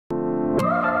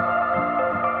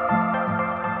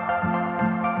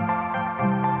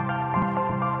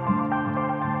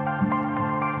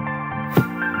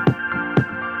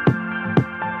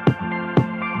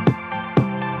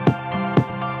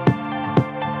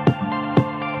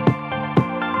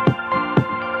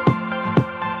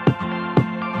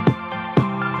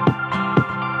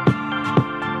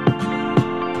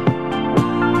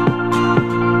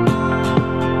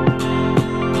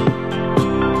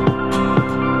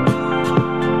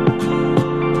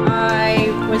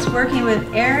working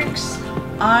with Eric's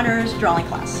honors drawing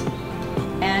class.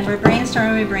 And we're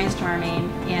brainstorming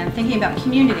and thinking about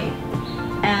community.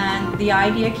 And the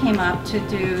idea came up to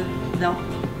do the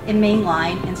main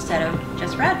line instead of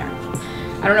just Radnor.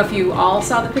 I don't know if you all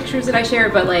saw the pictures that I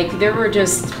shared, but like there were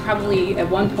just probably at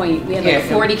one point we had like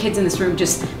 40 kids in this room,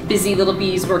 just busy little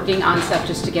bees working on stuff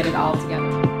just to get it all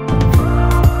together.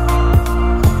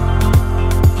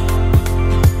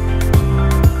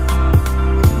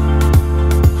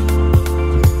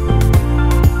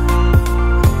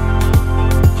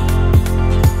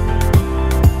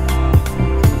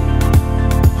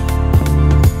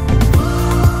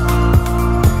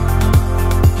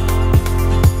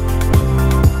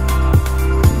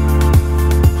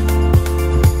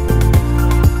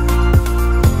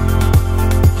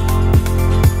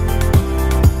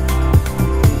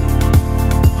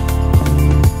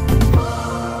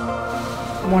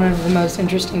 One of the most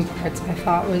interesting parts I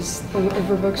thought was the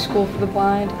Overbook School for the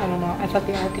Blind. I don't know, I thought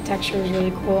the architecture was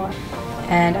really cool,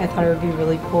 and I thought it would be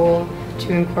really cool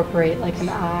to incorporate like an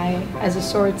eye as a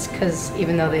sorts, because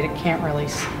even though they can't really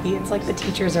see, it's like the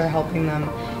teachers are helping them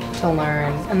to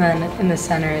learn. And then in the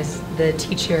center is the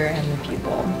teacher and the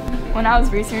pupil. When I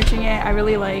was researching it, I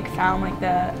really found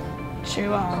the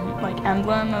true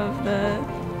emblem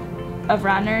of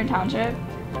Radnor Township.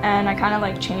 And I kind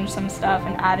of changed some stuff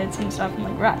and added some stuff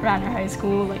from Radnor High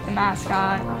School, like the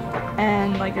mascot,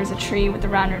 and there's a tree with the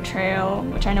Radnor Trail,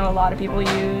 which I know a lot of people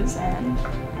use, and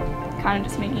kind of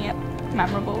just making it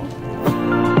memorable.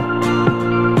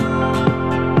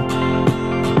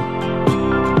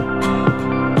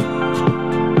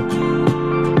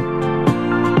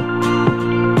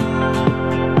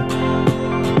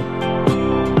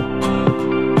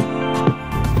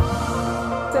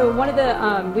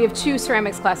 We have two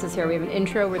ceramics classes here. We have an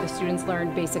intro where the students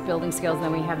learn basic building skills, and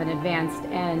then we have an advanced.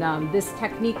 And this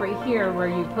technique right here where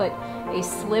you put a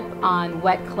slip on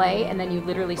wet clay and then you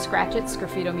literally scratch it.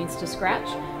 Sgraffito means to scratch.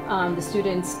 The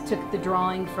students took the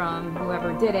drawing from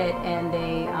whoever did it and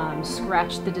they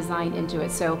scratched the design into it.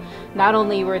 So not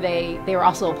only were they were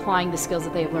also applying the skills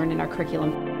that they've learned in our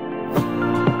curriculum.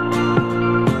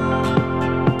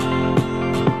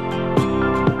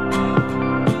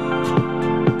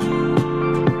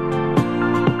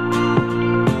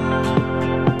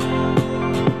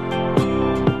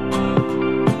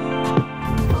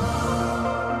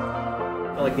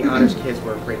 The honors kids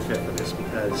were a great fit for this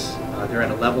because they're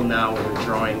at a level now where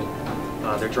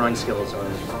their drawing skills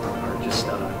are just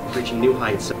reaching new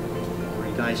heights. Where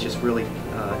you guys just really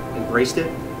embraced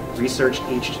it, researched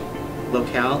each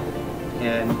locale,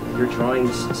 and your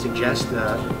drawings suggest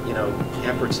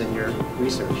efforts in your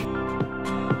research.